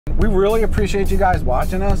We really appreciate you guys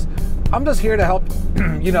watching us. I'm just here to help,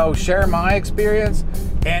 you know, share my experience.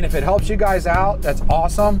 And if it helps you guys out, that's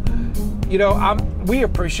awesome. You know, we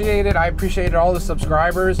appreciate it. I appreciate all the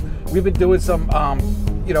subscribers. We've been doing some,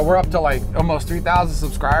 you know, we're up to like almost 3,000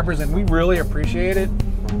 subscribers, and we really appreciate it.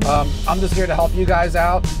 I'm just here to help you guys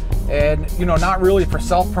out, and, you know, not really for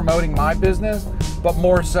self-promoting my business, but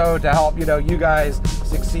more so to help, you know, you guys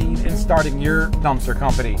succeed in starting your dumpster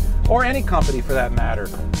company, or any company for that matter.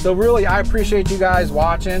 So really, I appreciate you guys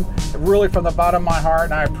watching, really from the bottom of my heart,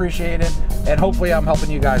 and I appreciate it, and hopefully I'm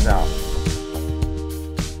helping you guys out.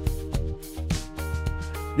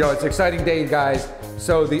 Yo, it's an exciting day, guys.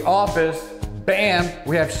 So the office, bam,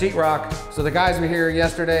 we have sheetrock. So the guys were here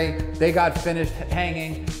yesterday, they got finished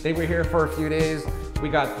hanging. They were here for a few days. We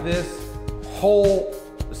got this whole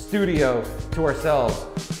studio to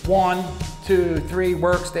ourselves. 1, 2, 3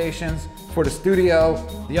 workstations for the studio.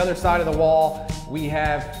 The other side of the wall, we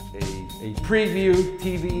have a preview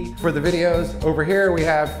TV for the videos. Over here, we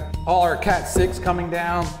have all our Cat 6 coming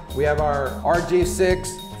down. We have our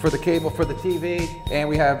RG6 for the cable for the TV, and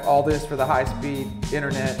we have all this for the high-speed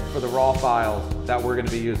internet for the raw files that we're gonna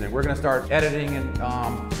be using. We're gonna start editing in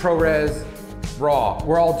ProRes RAW.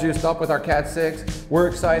 We're all juiced up with our Cat 6. We're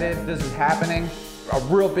excited, this is happening. A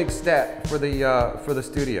real big step for the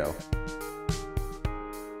studio.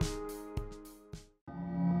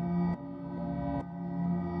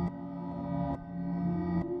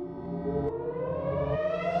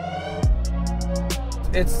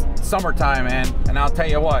 It's summertime, man, and I'll tell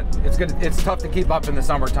you what, it's tough to keep up in the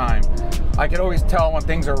summertime. I can always tell when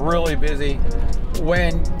things are really busy.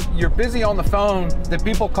 When you're busy on the phone, the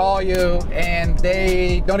people call you and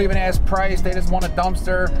they don't even ask price, they just want a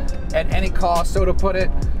dumpster at any cost. So to put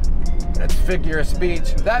it, that's figure of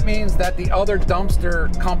speech. That means that the other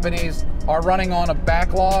dumpster companies are running on a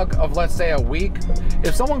backlog of, let's say, a week.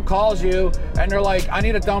 If someone calls you and they're like, I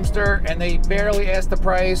need a dumpster, and they barely ask the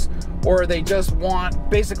price, or they just want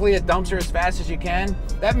basically a dumpster as fast as you can,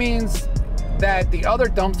 that means that the other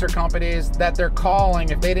dumpster companies that they're calling,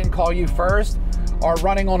 if they didn't call you first, are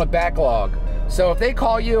running on a backlog. So if they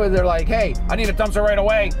call you and they're like, hey, I need a dumpster right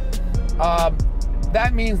away,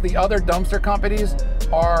 that means the other dumpster companies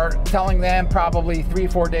are telling them probably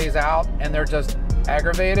 3-4 days out, and they're just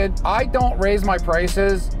aggravated. I don't raise my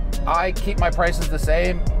prices. I keep my prices the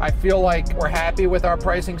same. I feel like we're happy with our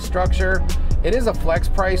pricing structure. It is a flex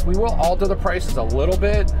price. We will alter the prices a little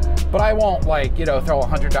bit, but I won't, like, you know, throw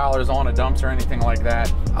 $100 on a dumpster or anything like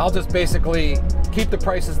that. I'll just basically keep the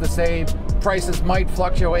prices the same. Prices might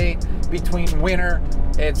fluctuate between winter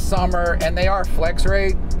and summer, and they are flex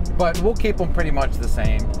rate, but we'll keep them pretty much the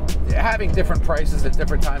same. Having different prices at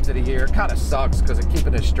different times of the year kind of sucks, because of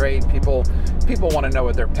keeping it straight. People want to know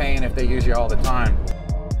what they're paying if they use you all the time.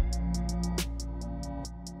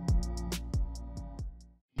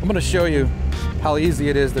 I'm going to show you how easy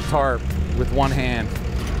it is to tarp with one hand.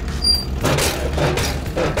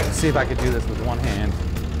 Let's see if I could do this with one hand.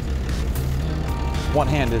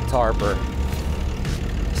 One-handed tarper.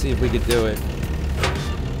 See if we could do it.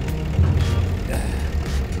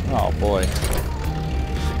 Oh boy.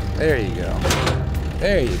 There you go.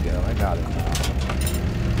 There you go. I got it now.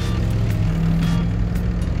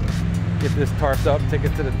 Get this tarped up, take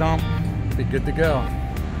it to the dump, be good to go.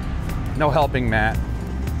 No helping mat.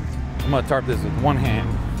 I'm gonna tarp this with one hand.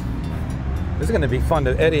 This is gonna be fun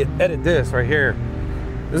to edit this right here.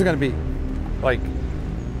 This is gonna be like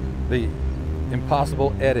the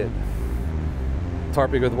impossible edit.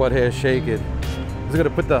 Tarping with one hand, shake it. This is gonna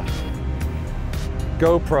put the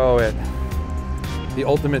GoPro at the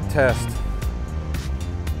ultimate test.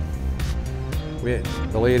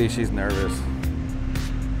 The lady, she's nervous.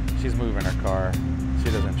 She's moving her car. She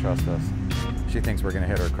doesn't trust us. She thinks we're gonna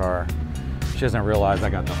hit her car. She doesn't realize I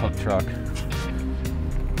got the hook truck.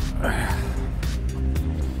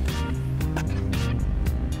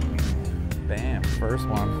 Bam, first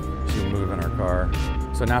one. She moving her car.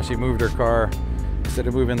 So now she moved her car. Instead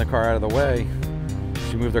of moving the car out of the way,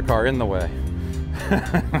 she moved her car in the way.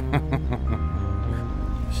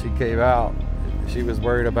 She came out. She was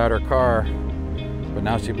worried about her car, but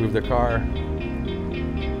now she moved the car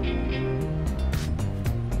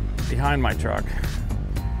behind my truck.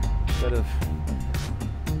 Instead of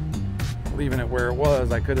leaving it where it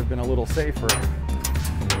was, I could have been a little safer.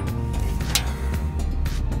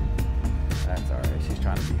 That's all right. She's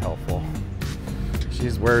trying to be helpful.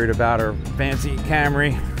 She's worried about her fancy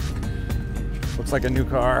Camry. Looks like a new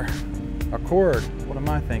car. Accord. What am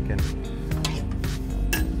I thinking?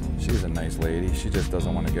 She's a nice lady. She just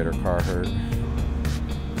doesn't want to get her car hurt.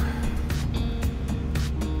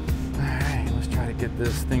 All right, let's try to get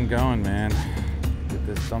this thing going, man. Get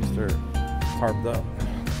this dumpster tarped up.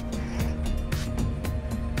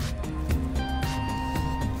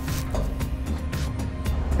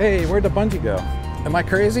 Hey, where'd the bungee go? Am I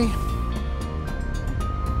crazy?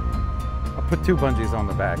 I'll put 2 bungees on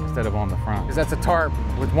the back instead of on the front, because that's a tarp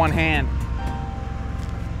with one hand.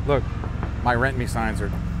 Look, my rent me signs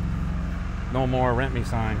are no more rent me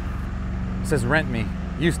sign. It says rent me,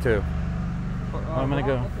 used to. I'm gonna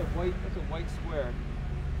go. That's a white square.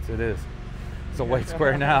 Yes, it is. It's a white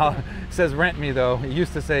square now. It says rent me though. It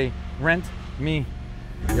used to say rent me.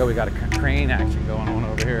 Yo, we got a crane action going on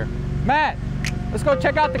over here. Matt, let's go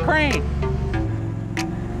check out the crane.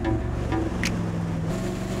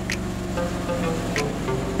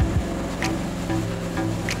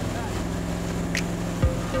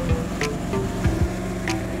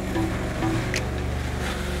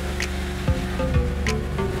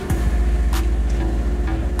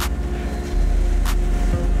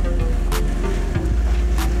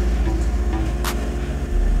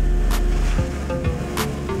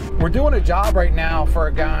 We're doing a job right now for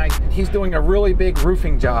a guy. He's doing a really big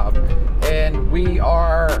roofing job, and we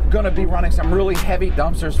are going to be running some really heavy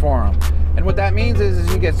dumpsters for him. And what that means is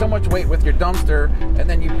you get so much weight with your dumpster, and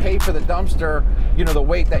then you pay for the dumpster, you know, the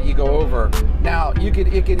weight that you go over. Now, it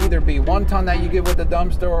could either be 1 ton that you give with the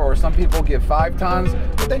dumpster, or some people give 5 tons,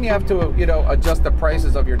 but then you have to, you know, adjust the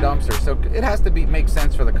prices of your dumpster. So it has to make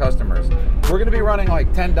sense for the customers. We're going to be running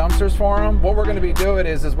like 10 dumpsters for him. What we're going to be doing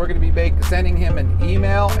is we're going to be sending him an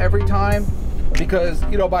email every time, because,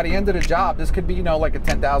 you know, by the end of the job, this could be, you know, like a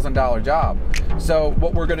 $10,000 job. So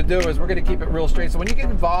what we're going to do is we're going to keep it real straight. So when you get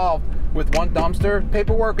involved with one dumpster,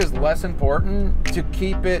 paperwork is less important to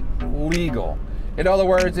keep it legal. In other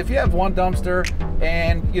words, if you have one dumpster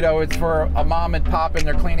and, you know, it's for a mom and pop and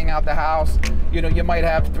they're cleaning out the house, you know, you might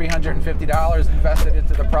have $350 invested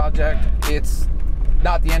into the project. It's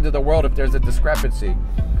not the end of the world if there's a discrepancy.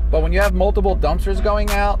 But when you have multiple dumpsters going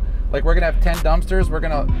out, like we're gonna have 10 dumpsters, we're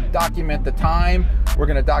gonna document the time, we're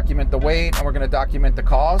gonna document the weight, and we're gonna document the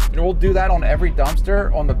cost. And we'll do that on every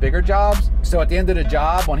dumpster on the bigger jobs. So at the end of the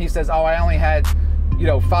job, when he says, oh, I only had, you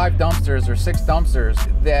know, 5 dumpsters or 6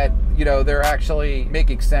 dumpsters, that, you know, they're actually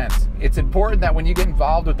making sense. It's important that when you get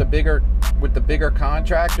involved with the bigger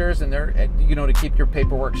contractors, and they're, you know, to keep your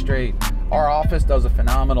paperwork straight. Our office does a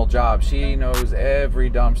phenomenal job. She knows every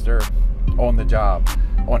dumpster on the job,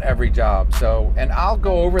 on every job. So, and I'll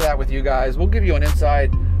go over that with you guys. We'll give you an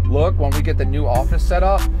inside look when we get the new office set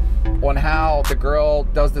up on how the girl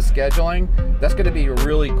does the scheduling. That's going to be a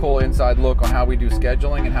really cool inside look on how we do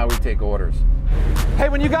scheduling and how we take orders. Hey,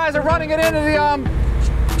 when you guys are running it into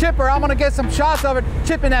the chipper, I'm going to get some shots of it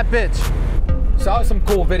chipping that bitch. Saw some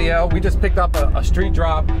cool video. We just picked up a street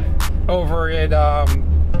drop over in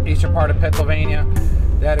eastern part of Pennsylvania.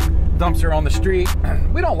 They had a dumpster on the street.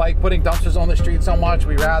 We don't like putting dumpsters on the street so much.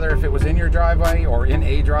 We rather if it was in your driveway or in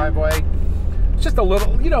a driveway. It's just a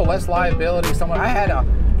little, you know, less liability. I had a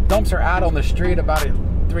dumpster out on the street about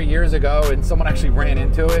 3 years ago, and someone actually ran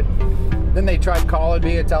into it. Then they tried calling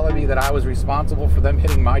me and telling me that I was responsible for them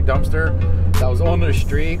hitting my dumpster that was on the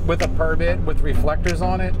street with a permit with reflectors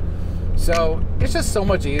on it. So it's just so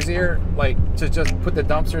much easier, like, to just put the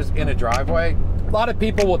dumpsters in a driveway. A lot of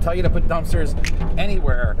people will tell you to put dumpsters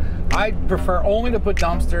anywhere. I prefer only to put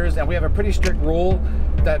dumpsters, and we have a pretty strict rule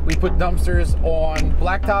that we put dumpsters on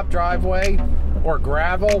blacktop driveway or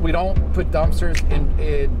gravel. We don't put dumpsters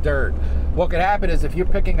in dirt. What could happen is if you're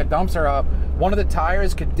picking a dumpster up, one of the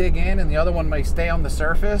tires could dig in and the other one may stay on the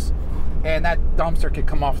surface, and that dumpster could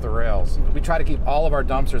come off the rails. We try to keep all of our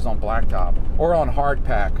dumpsters on blacktop or on hard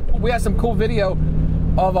pack. We have some cool video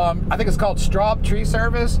of, I think it's called Straub Tree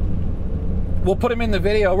Service. We'll put them in the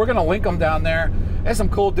video. We're gonna link them down there. There's some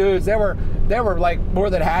cool dudes. They were like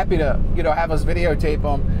more than happy to, you know, have us videotape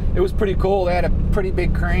them. It was pretty cool. They had a pretty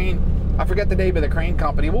big crane. I forget the name of the crane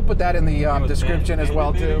company. We'll put that in the description as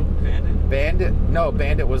well too. Bandit? No,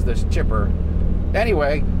 Bandit was the chipper.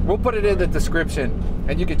 Anyway, we'll put it in the description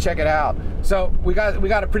and you can check it out. So we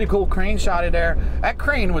got a pretty cool crane shot in there. That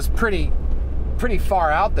crane was pretty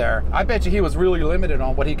far out there. I bet you he was really limited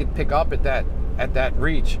on what he could pick up at that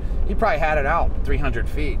reach. He probably had it out 300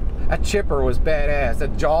 feet. That chipper was badass. The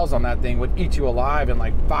jaws on that thing would eat you alive in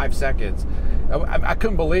like 5 seconds. I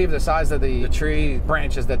couldn't believe the size of the tree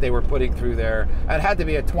branches that they were putting through there. It had to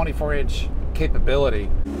be a 24-inch capability.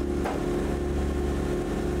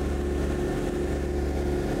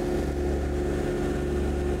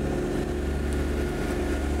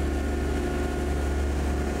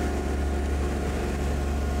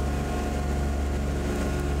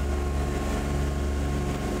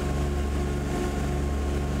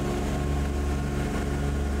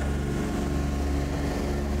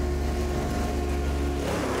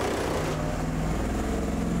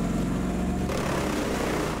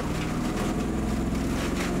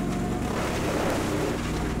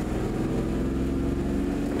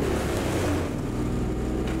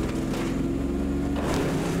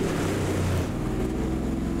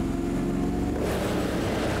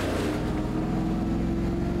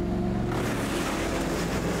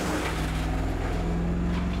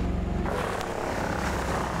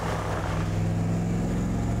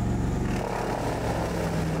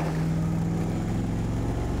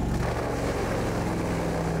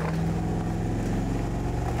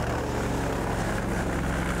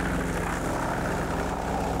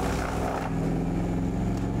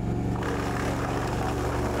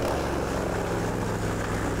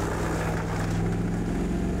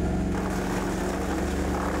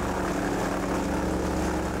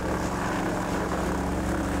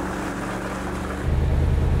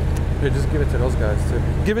 just give it to those guys too.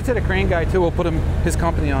 Give it to the crane guy too. We'll put his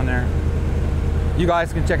company on there. You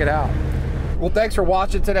guys can check it out. Well, thanks for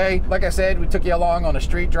watching today. Like I said, we took you along on a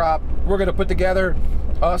street drop. We're gonna put together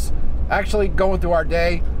us actually going through our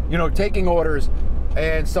day, you know, taking orders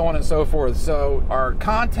and so on and so forth. So our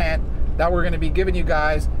content that we're gonna be giving you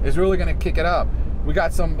guys is really gonna kick it up. We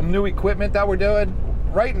got some new equipment that we're doing.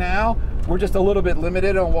 Right now, we're just a little bit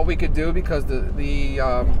limited on what we could do because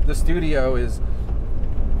the studio is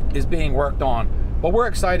being worked on. But we're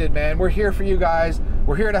excited, man. We're here for you guys.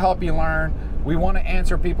 We're here to help you learn. We want to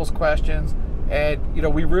answer people's questions, and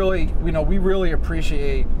we really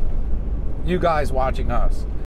appreciate you guys watching us.